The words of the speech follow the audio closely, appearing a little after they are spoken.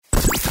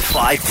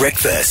5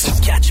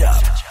 Breakfast. Catch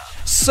up.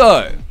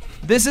 So,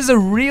 this is a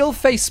real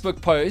Facebook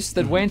post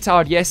that went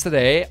out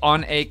yesterday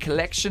on a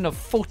collection of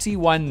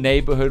 41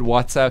 neighborhood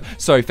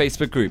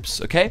Facebook groups,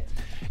 okay?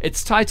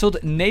 It's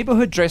titled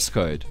Neighborhood Dress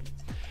Code.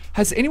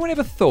 Has anyone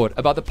ever thought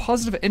about the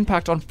positive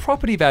impact on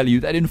property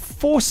value that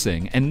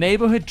enforcing a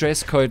neighborhood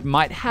dress code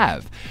might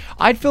have?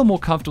 I'd feel more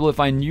comfortable if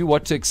I knew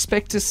what to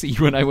expect to see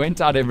when I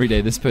went out every day.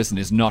 This person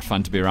is not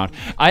fun to be around.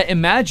 I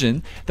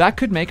imagine that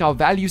could make our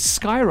value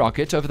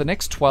skyrocket over the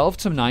next 12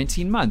 to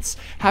 19 months.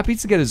 Happy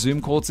to get a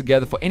Zoom call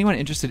together for anyone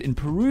interested in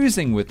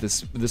perusing with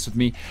this with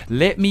me.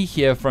 Let me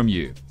hear from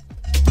you.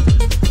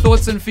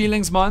 Thoughts and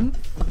feelings, Mon?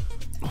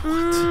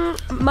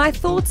 My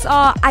thoughts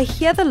are, I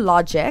hear the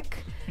logic.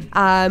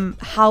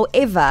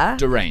 However,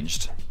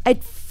 Deranged.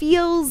 it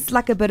feels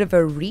like a bit of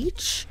a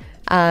reach.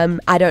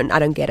 I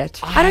don't get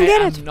it. I don't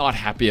get it. I'm not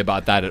happy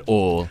about that at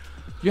all.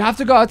 You have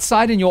to go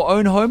outside in your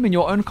own home, in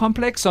your own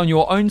complex, on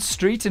your own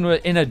street, in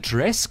a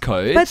dress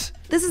code. But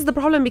this is the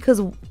problem, because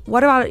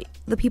what about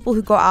the people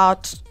who go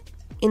out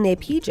in their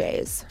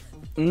PJs?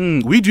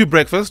 We do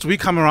breakfast. We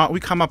come around. We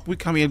come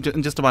in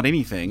just about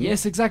anything.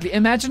 Yes, exactly.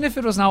 Imagine if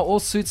it was now all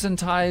suits and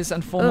ties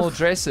and formal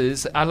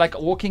dresses, like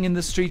walking in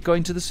the street,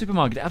 going to the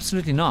supermarket.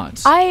 Absolutely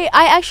not. I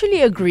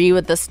actually agree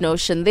with this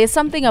notion. There's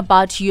something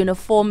about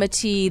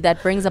uniformity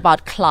that brings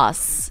about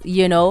class,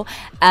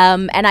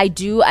 and I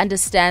do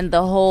understand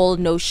the whole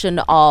notion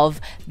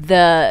of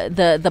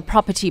the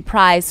property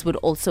price would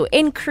also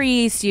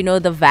increase.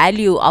 The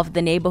value of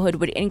the neighborhood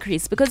would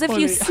increase, because if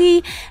you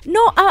see,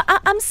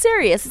 I'm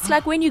serious. It's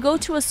like when you go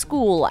to a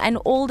school and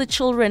all the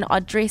children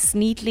are dressed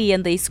neatly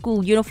in their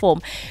school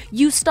uniform,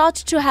 you start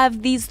to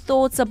have these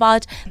thoughts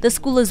about the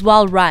school is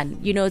well run,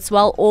 it's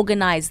well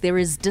organized, there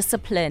is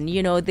discipline,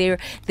 there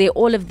are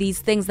all of these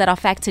things that are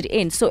factored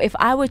in. So if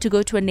I were to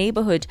go to a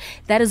neighborhood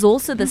that is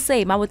also the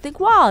same, I would think,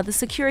 wow, the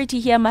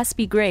security here must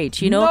be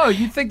great, No,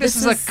 you think this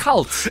is a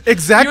cult.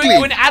 Exactly.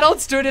 When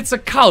adults do it, it's a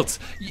cult.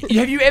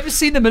 Have you ever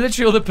seen the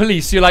military or the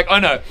police? You're like, oh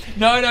no.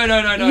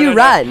 You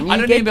run. I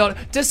don't even be able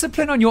to.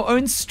 Discipline on your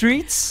own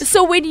streets?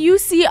 So when you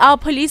see our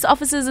police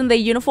officers in their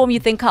uniform, you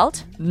think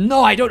cult?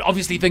 No, I don't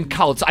obviously think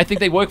cults. I think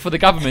they work for the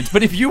government.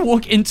 But if you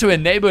walk into a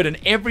neighborhood and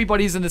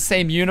everybody's in the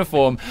same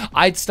uniform,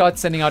 I'd start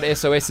sending out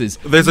SOSs.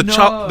 There's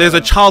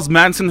a Charles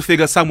Manson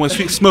figure somewhere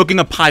smoking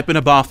a pipe in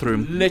a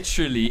bathroom.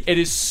 Literally, it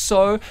is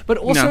so. But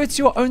also, it's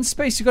your own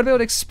space. You've got to be able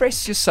to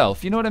express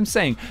yourself. You know what I'm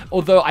saying?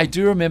 Although I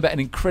do remember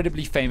an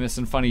incredibly famous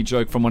and funny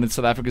joke from one of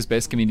South Africa's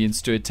best comedians,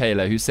 Stuart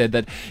Taylor, who said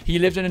that he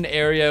lived in an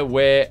area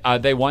where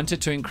they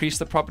wanted to increase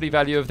the property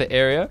value of the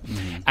area.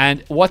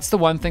 And what's the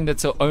one thing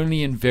that's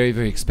only in very,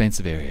 very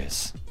expensive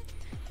areas?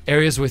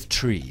 Areas with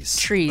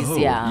trees.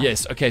 Yeah.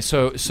 Yes. Okay.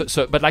 So,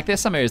 but like, there's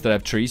some areas that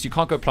have trees. You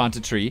can't go plant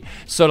a tree.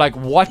 So, like,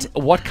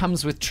 what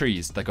comes with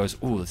trees that goes,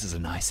 ooh, this is a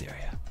nice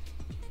area?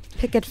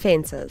 Picket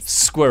fences.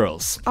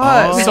 Squirrels.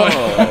 So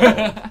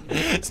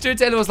Stuart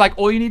Taylor was like,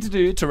 all you need to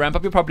do to ramp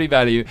up your property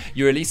value,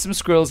 you release some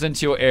squirrels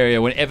into your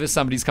area whenever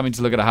somebody's coming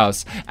to look at a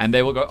house, and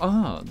they will go,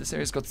 oh, this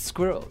area's got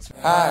squirrels.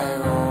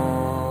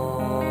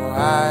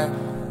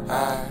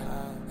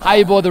 Hi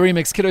aboard the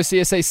remix, Kiddo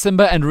CSA,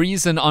 Simba and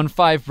Reason on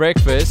 5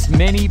 Breakfast.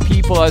 Many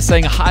people are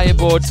saying hi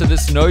aboard to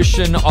this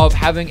notion of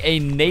having a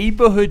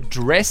neighborhood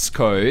dress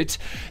code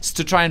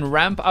to try and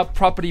ramp up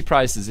property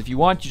prices. If you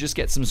want, you just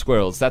get some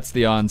squirrels. That's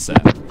the answer.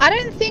 I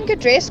don't think a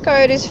dress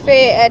code is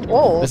fair at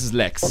all. This is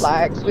Lex.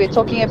 Like, we're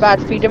talking about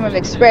freedom of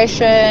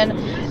expression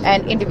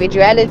and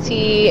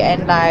individuality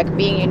and like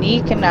being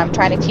unique, and I'm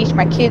trying to teach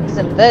my kids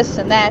and this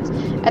and that.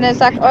 And it's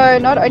like, oh,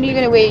 not only are you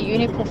going to wear a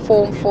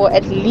uniform for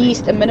at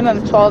least a minimum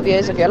of 12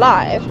 years of your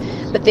life,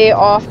 but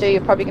thereafter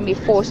you're probably going to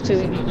be forced to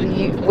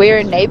wear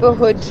a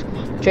neighborhood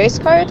dress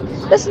code.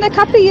 Listen, a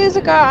couple of years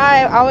ago,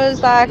 I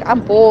was like,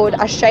 I'm bored.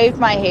 I shaved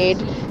my head,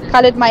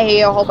 colored my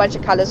hair a whole bunch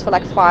of colors for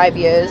like 5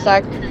 years.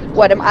 Like,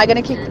 what, am I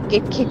going to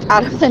get kicked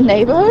out of the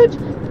neighborhood?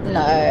 No.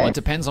 Well, it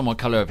depends on what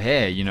color of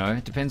hair,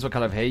 It depends what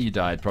color of hair you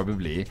dyed,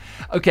 probably.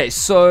 Okay,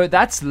 so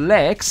that's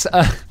Lex.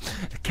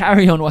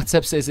 Carrie on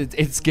WhatsApp says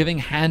it's giving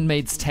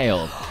Handmaid's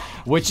Tale,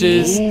 which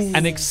is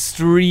an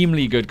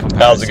extremely good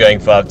comparison. How's it going,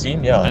 5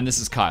 team? Yeah. And this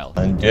is Kyle.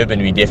 In Durban,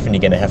 we're definitely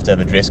going to have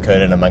a dress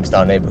code in amongst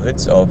our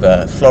neighborhoods of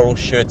floral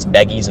shirts,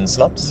 baggies and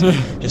slops,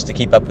 just to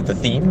keep up with the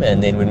theme.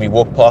 And then when we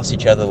walk past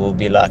each other, we'll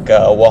be like,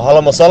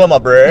 wahala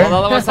masala, bro.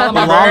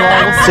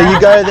 So you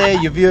go there,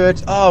 you view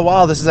it, oh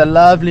wow, this is a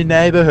lovely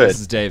neighborhood.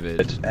 This is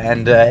David.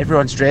 And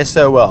everyone's dressed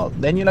so well.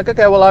 Then you're like,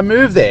 okay, well, I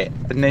move there.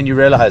 And then you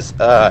realize,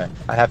 I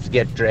have to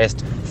get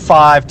dressed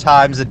 5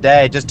 times a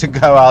day just to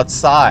go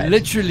outside.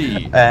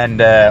 Literally.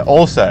 And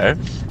also,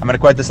 I'm going to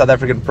quote the South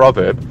African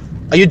proverb,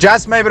 are you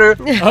just, my bro?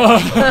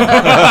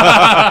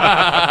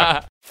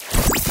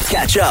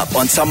 Catch up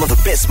on some of the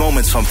best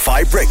moments from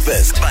 5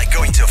 Breakfast by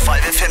going to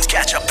 5FM's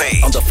catch-up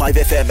page on the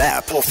 5FM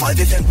app or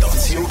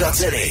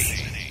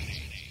 5FM.co.za.